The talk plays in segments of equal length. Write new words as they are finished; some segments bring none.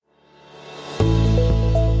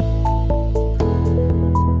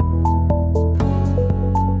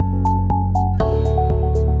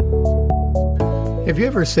Have you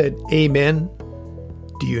ever said amen?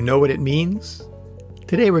 Do you know what it means?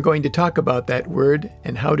 Today we're going to talk about that word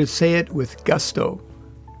and how to say it with gusto.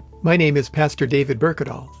 My name is Pastor David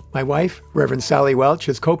Berkedal. My wife, Reverend Sally Welch,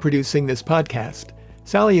 is co-producing this podcast.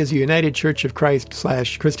 Sally is a United Church of Christ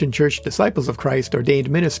 / Christian Church Disciples of Christ ordained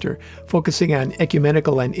minister, focusing on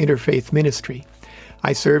ecumenical and interfaith ministry.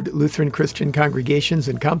 I served Lutheran Christian congregations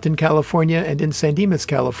in Compton, California and in San Dimas,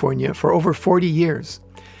 California for over 40 years.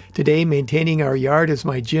 Today, maintaining our yard is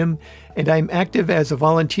my gym, and I'm active as a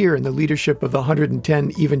volunteer in the leadership of the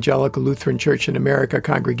 110 Evangelical Lutheran Church in America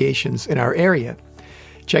congregations in our area.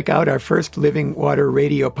 Check out our first Living Water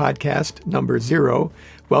Radio podcast, number 0,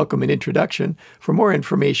 Welcome and Introduction, for more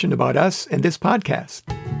information about us and this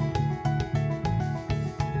podcast.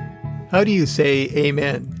 How do you say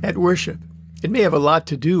amen at worship? It may have a lot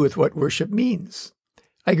to do with what worship means.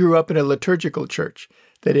 I grew up in a liturgical church,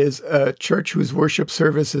 that is, a church whose worship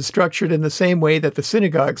service is structured in the same way that the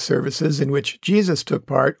synagogue services in which Jesus took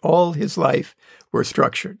part all his life were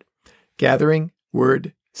structured: gathering,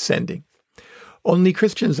 word, sending. Only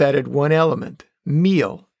Christians added one element,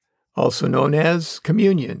 meal, also known as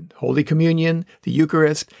communion, Holy Communion, the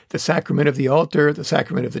Eucharist, the sacrament of the altar, the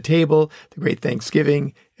sacrament of the table, the Great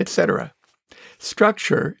Thanksgiving, etc.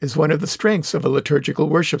 Structure is one of the strengths of a liturgical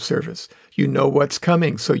worship service. You know what's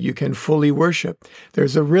coming, so you can fully worship.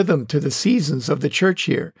 There's a rhythm to the seasons of the church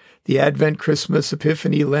year: the Advent, Christmas,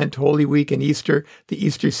 Epiphany, Lent, Holy Week, and Easter, the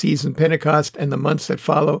Easter season, Pentecost, and the months that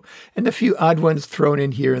follow, and a few odd ones thrown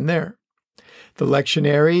in here and there. The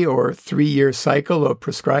lectionary, or 3-year cycle of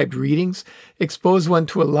prescribed readings, expose one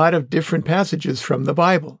to a lot of different passages from the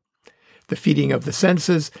Bible. The feeding of the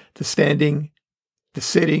senses, the standing, the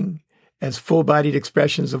sitting, as full-bodied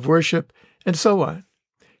expressions of worship, and so on.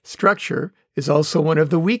 Structure is also one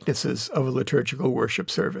of the weaknesses of a liturgical worship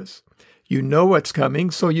service. You know what's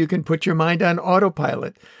coming, so you can put your mind on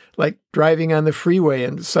autopilot, like driving on the freeway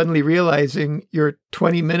and suddenly realizing you're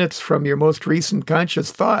 20 minutes from your most recent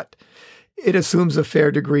conscious thought. It assumes a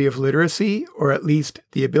fair degree of literacy, or at least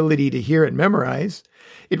the ability to hear and memorize.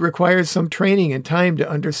 It requires some training and time to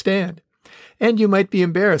understand. And you might be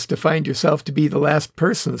embarrassed to find yourself to be the last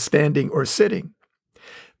person standing or sitting.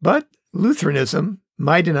 But Lutheranism,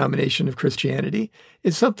 my denomination of Christianity,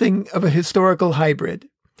 is something of a historical hybrid.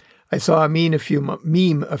 I saw a meme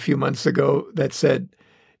a few months ago that said,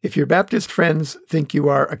 if your Baptist friends think you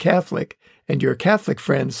are a Catholic and your Catholic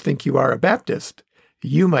friends think you are a Baptist,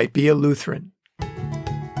 you might be a Lutheran.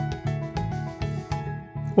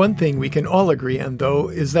 One thing we can all agree on, though,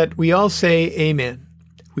 is that we all say amen.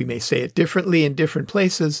 We may say it differently in different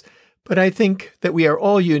places, but I think that we are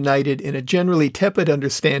all united in a generally tepid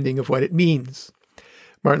understanding of what it means.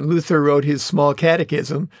 Martin Luther wrote his Small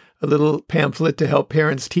Catechism, a little pamphlet to help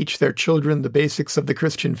parents teach their children the basics of the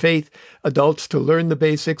Christian faith, adults to learn the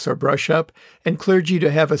basics or brush up, and clergy to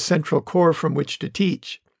have a central core from which to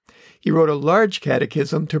teach. He wrote a large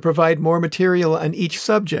catechism to provide more material on each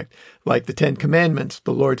subject, like the Ten Commandments,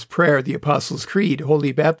 the Lord's Prayer, the Apostles' Creed,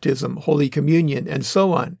 Holy Baptism, Holy Communion, and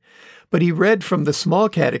so on. But he read from the Small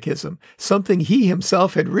Catechism, something he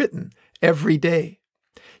himself had written, every day.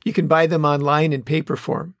 You can buy them online in paper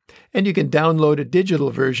form, and you can download a digital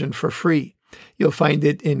version for free. You'll find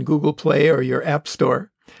it in Google Play or your App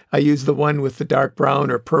Store. I use the one with the dark brown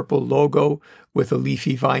or purple logo with a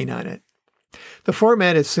leafy vine on it. The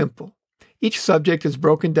format is simple. Each subject is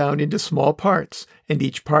broken down into small parts, and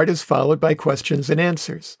each part is followed by questions and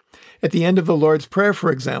answers. At the end of the Lord's Prayer,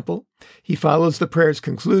 for example, he follows the prayer's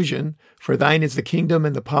conclusion, "For thine is the kingdom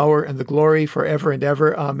and the power and the glory forever and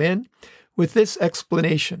ever, Amen," with this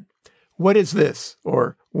explanation: what is this,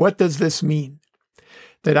 or what does this mean?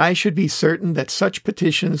 That I should be certain that such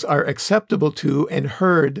petitions are acceptable to and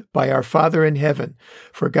heard by our Father in heaven,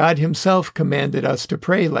 for God himself commanded us to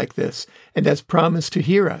pray like this, and has promised to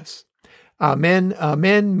hear us. Amen,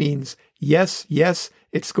 amen means yes, yes,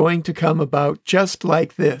 it's going to come about just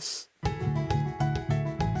like this.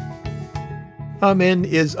 Amen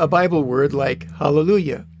is a Bible word like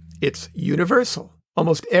hallelujah. It's universal.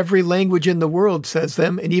 Almost every language in the world says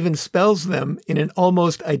them and even spells them in an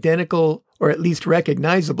almost identical or at least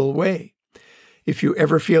recognizable way. If you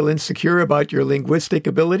ever feel insecure about your linguistic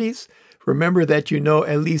abilities, remember that you know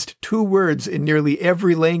at least 2 words in nearly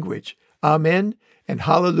every language, amen and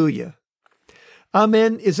hallelujah.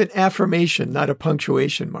 Amen is an affirmation, not a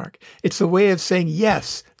punctuation mark. It's a way of saying,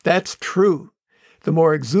 yes, that's true. The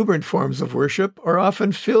more exuberant forms of worship are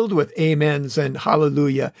often filled with amens and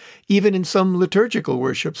hallelujah, even in some liturgical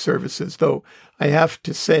worship services, though I have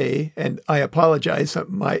to say, and I apologize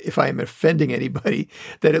if I am offending anybody,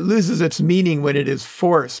 that it loses its meaning when it is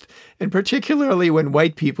forced, and particularly when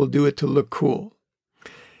white people do it to look cool.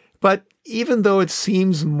 But even though it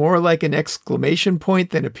seems more like an exclamation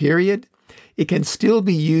point than a period, it can still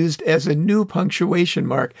be used as a new punctuation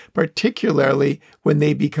mark, particularly when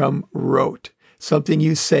they become rote, something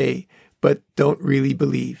you say but don't really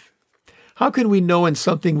believe. How can we know when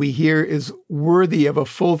something we hear is worthy of a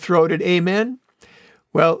full-throated amen?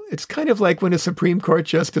 Well, it's kind of like when a Supreme Court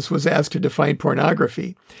justice was asked to define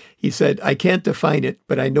pornography. He said, "I can't define it,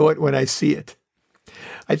 but I know it when I see it."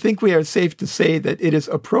 I think we are safe to say that it is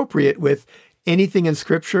appropriate with anything in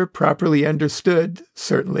Scripture properly understood,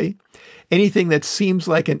 certainly, anything that seems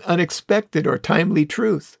like an unexpected or timely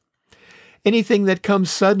truth, anything that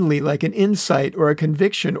comes suddenly like an insight or a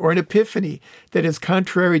conviction or an epiphany that is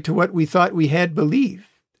contrary to what we thought we had believed,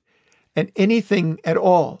 and anything at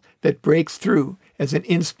all that breaks through as an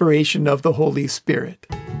inspiration of the Holy Spirit.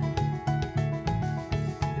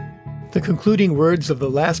 The concluding words of the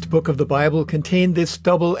last book of the Bible contain this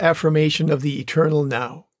double affirmation of the eternal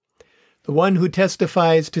now. The one who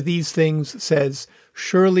testifies to these things says,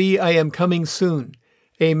 "Surely I am coming soon.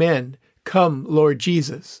 Amen. Come, Lord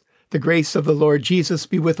Jesus. The grace of the Lord Jesus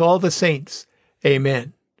be with all the saints.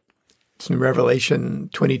 Amen." It's in Revelation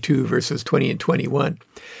 22, verses 20 and 21.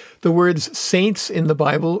 The words saints in the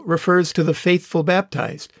Bible refers to the faithful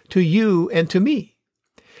baptized, to you and to me.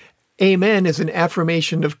 Amen is an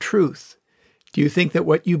affirmation of truth. Do you think that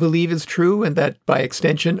what you believe is true and that, by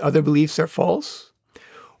extension, other beliefs are false?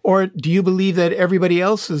 Or do you believe that everybody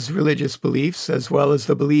else's religious beliefs, as well as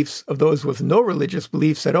the beliefs of those with no religious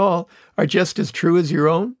beliefs at all, are just as true as your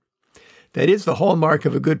own? That is the hallmark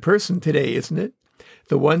of a good person today, isn't it?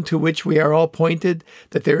 The one to which we are all pointed,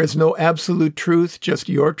 that there is no absolute truth, just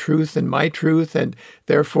your truth and my truth, and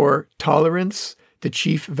therefore tolerance, the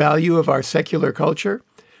chief value of our secular culture,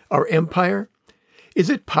 our empire? Is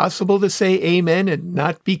it possible to say amen and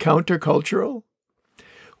not be countercultural?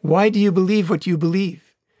 Why do you believe what you believe?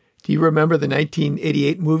 Do you remember the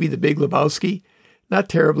 1988 movie The Big Lebowski? Not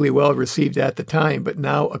terribly well received at the time, but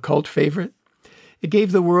now a cult favorite. It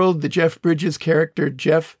gave the world the Jeff Bridges character,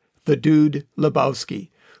 Jeff the Dude Lebowski,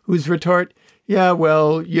 whose retort, "Yeah,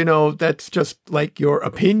 well, that's just like your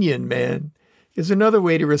opinion, man," is another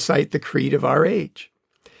way to recite the creed of our age.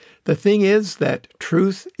 The thing is that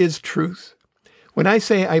truth is truth. When I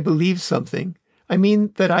say I believe something, I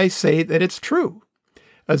mean that I say that it's true.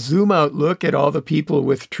 A zoom-out look at all the people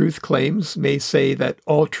with truth claims may say that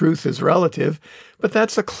all truth is relative, but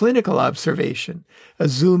that's a clinical observation. A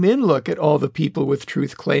zoom-in look at all the people with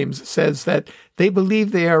truth claims says that they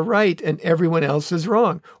believe they are right and everyone else is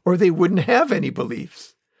wrong, or they wouldn't have any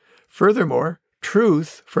beliefs. Furthermore,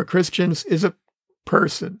 truth for Christians is a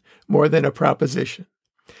person more than a proposition.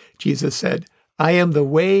 Jesus said, "I am the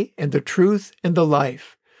way and the truth and the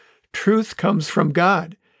life." Truth comes from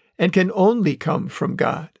God and can only come from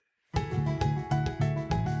God.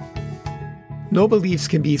 No beliefs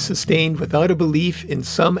can be sustained without a belief in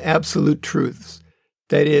some absolute truths,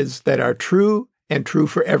 that is, that are true and true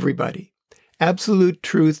for everybody. Absolute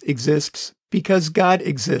truth exists because God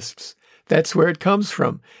exists. That's where it comes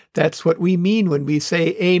from. That's what we mean when we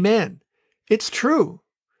say amen. It's true.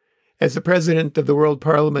 As the president of the World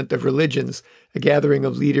Parliament of Religions, a gathering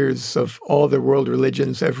of leaders of all the world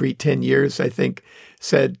religions every 10 years, I think,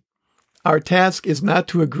 said, "Our task is not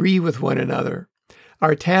to agree with one another.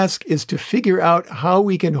 Our task is to figure out how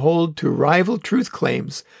we can hold to rival truth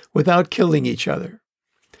claims without killing each other."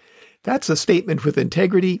 That's a statement with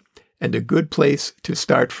integrity and a good place to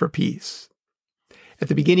start for peace. At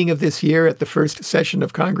the beginning of this year, at the first session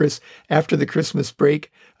of Congress after the Christmas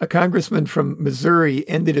break, a congressman from Missouri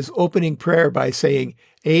ended his opening prayer by saying,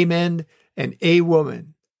 "Amen and a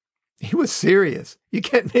woman." He was serious. You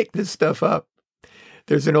can't make this stuff up.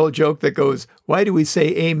 There's an old joke that goes, "Why do we say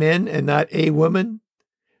amen and not a woman?"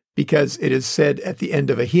 Because it is said at the end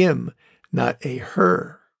of a hymn, not a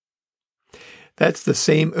her. That's the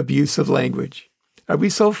same abuse of language. Are we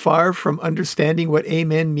so far from understanding what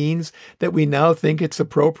amen means that we now think it's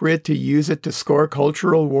appropriate to use it to score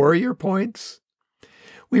cultural warrior points?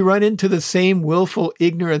 We run into the same willful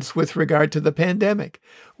ignorance with regard to the pandemic.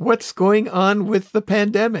 What's going on with the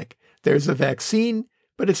pandemic? There's a vaccine,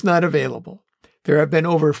 but it's not available. There have been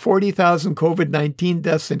over 40,000 COVID-19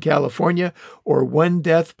 deaths in California, or 1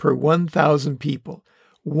 death per 1,000 people.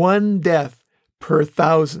 1 death per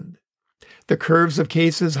 1,000. The curves of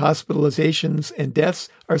cases, hospitalizations, and deaths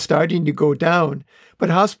are starting to go down, but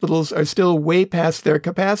hospitals are still way past their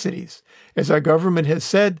capacities. As our governor has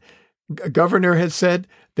said,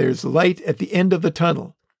 there's light at the end of the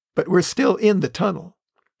tunnel, but we're still in the tunnel.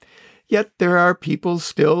 Yet there are people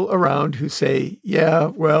still around who say, "Yeah,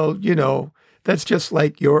 well, that's just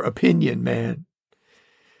like your opinion, man."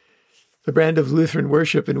 The brand of Lutheran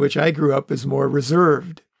worship in which I grew up is more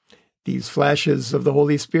reserved. These flashes of the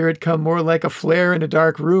Holy Spirit come more like a flare in a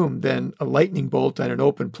dark room than a lightning bolt on an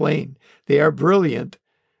open plain. They are brilliant,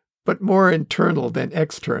 but more internal than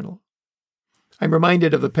external. I'm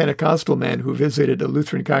reminded of the Pentecostal man who visited a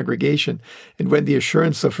Lutheran congregation and when the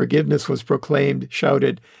assurance of forgiveness was proclaimed,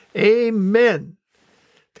 shouted, "Amen!"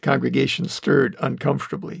 The congregation stirred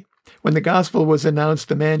uncomfortably. When the gospel was announced,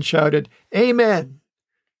 the man shouted, "Amen!"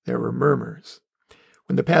 There were murmurs.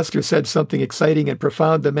 When the pastor said something exciting and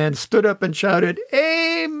profound, the man stood up and shouted,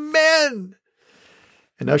 "Amen!"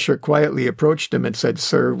 An usher quietly approached him and said,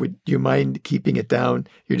 "Sir, would you mind keeping it down?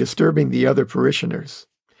 You're disturbing the other parishioners."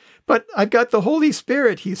 "But I've got the Holy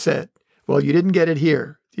Spirit," he said. "Well, you didn't get it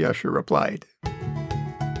here," the usher replied.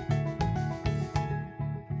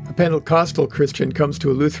 A Pentecostal Christian comes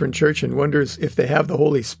to a Lutheran church and wonders if they have the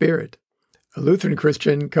Holy Spirit. A Lutheran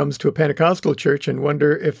Christian comes to a Pentecostal church and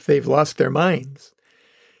wonder if they've lost their minds.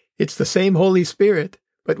 It's the same Holy Spirit,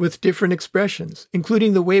 but with different expressions,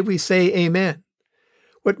 including the way we say amen.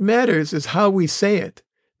 What matters is how we say it,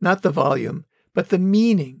 not the volume, but the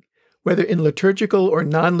meaning. Whether in liturgical or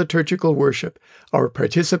non-liturgical worship, our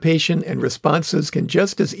participation and responses can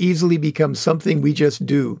just as easily become something we just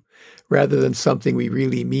do, rather than something we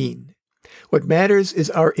really mean. What matters is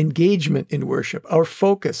our engagement in worship, our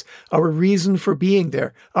focus, our reason for being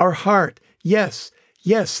there, our heart. Yes,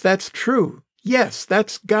 that's true. Yes,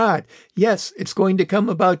 that's God. Yes, it's going to come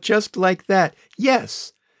about just like that.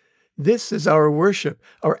 Yes. This is our worship,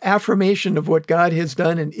 our affirmation of what God has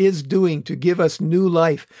done and is doing to give us new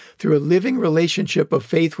life through a living relationship of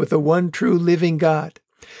faith with the one true living God.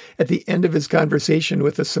 At the end of his conversation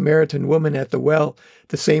with the Samaritan woman at the well,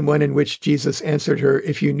 the same one in which Jesus answered her,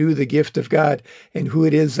 "If you knew the gift of God and who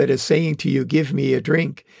it is that is saying to you, 'Give me a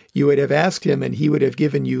drink,' you would have asked him and he would have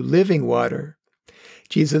given you living water."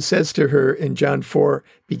 Jesus says to her in John 4,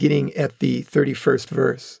 beginning at the 31st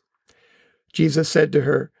verse, Jesus said to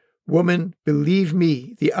her, "Woman, believe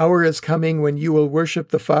me, the hour is coming when you will worship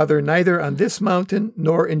the Father neither on this mountain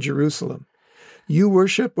nor in Jerusalem. You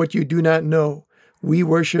worship what you do not know. We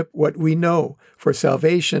worship what we know, for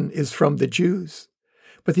salvation is from the Jews.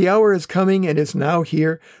 But the hour is coming and is now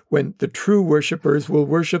here when the true worshipers will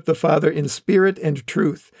worship the Father in spirit and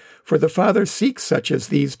truth, for the Father seeks such as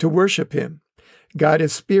these to worship him. God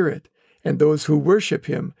is spirit, and those who worship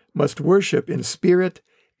him must worship in spirit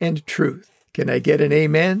and truth." Can I get an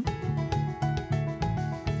amen?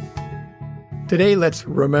 Today, let's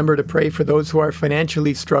remember to pray for those who are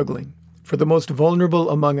financially struggling, for the most vulnerable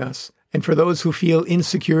among us, and for those who feel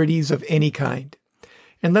insecurities of any kind.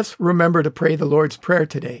 And let's remember to pray the Lord's Prayer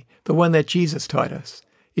today, the one that Jesus taught us.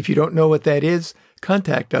 If you don't know what that is,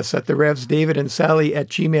 contact us at the Revs David and Sally at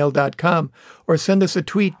gmail.com or send us a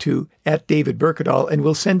tweet to @DavidBurkadal and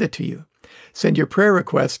we'll send it to you. Send your prayer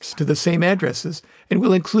requests to the same addresses and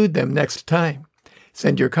we'll include them next time.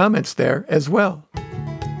 Send your comments there as well.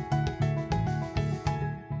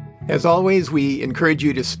 As always, we encourage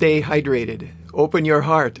you to stay hydrated. Open your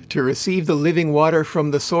heart to receive the living water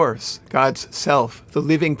from the source, God's self, the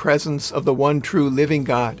living presence of the one true living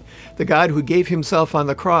God, the God who gave himself on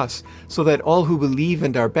the cross so that all who believe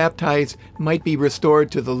and are baptized might be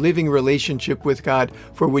restored to the living relationship with God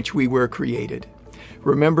for which we were created.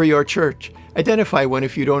 Remember your church. Identify one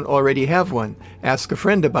if you don't already have one. Ask a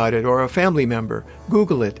friend about it or a family member.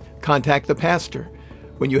 Google it. Contact the pastor.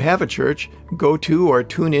 When you have a church, go to or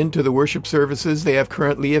tune in to the worship services they have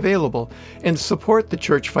currently available and support the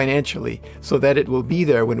church financially so that it will be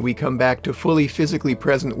there when we come back to fully physically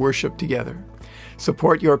present worship together.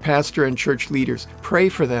 Support your pastor and church leaders. Pray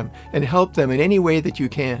for them and help them in any way that you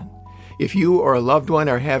can. If you or a loved one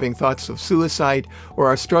are having thoughts of suicide or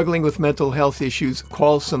are struggling with mental health issues,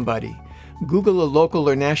 call somebody. Google a local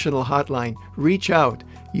or national hotline. Reach out.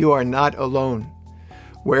 You are not alone.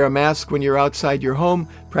 Wear a mask when you're outside your home,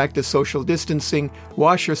 practice social distancing,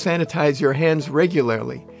 wash or sanitize your hands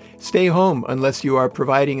regularly. Stay home unless you are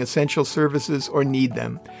providing essential services or need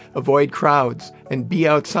them. Avoid crowds and be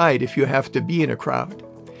outside if you have to be in a crowd.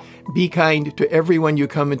 Be kind to everyone you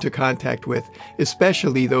come into contact with,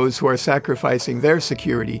 especially those who are sacrificing their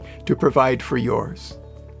security to provide for yours.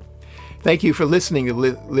 Thank you for listening to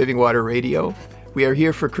Living Water Radio. We are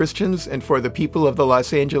here for Christians and for the people of the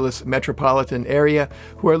Los Angeles metropolitan area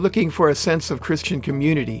who are looking for a sense of Christian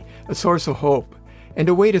community, a source of hope, and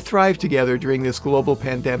a way to thrive together during this global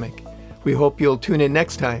pandemic. We hope you'll tune in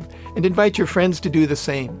next time and invite your friends to do the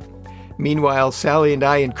same. Meanwhile, Sally and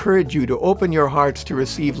I encourage you to open your hearts to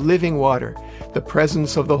receive living water, the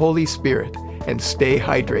presence of the Holy Spirit, and stay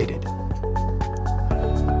hydrated.